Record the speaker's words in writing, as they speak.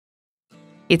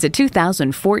It's a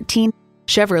 2014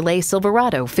 Chevrolet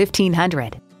Silverado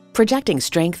 1500. Projecting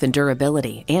strength and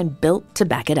durability and built to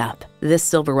back it up, this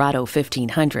Silverado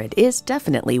 1500 is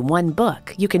definitely one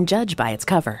book you can judge by its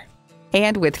cover.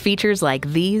 And with features like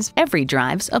these, every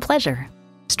drive's a pleasure.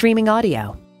 Streaming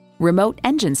audio, remote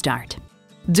engine start,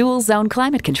 dual zone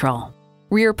climate control,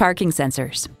 rear parking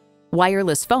sensors,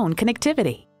 wireless phone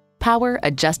connectivity, power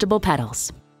adjustable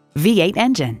pedals, V8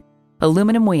 engine,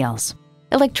 aluminum wheels,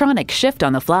 electronic shift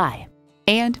on the fly,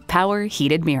 and power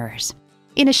heated mirrors.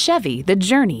 In a Chevy, the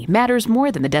journey matters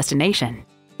more than the destination.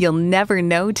 You'll never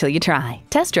know till you try.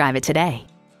 Test drive it today.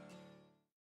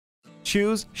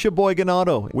 Choose Sheboygan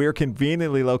Auto. We're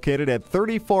conveniently located at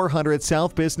 3400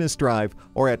 South Business Drive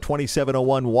or at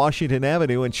 2701 Washington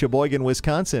Avenue in Sheboygan,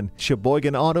 Wisconsin.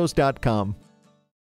 SheboyganAutos.com.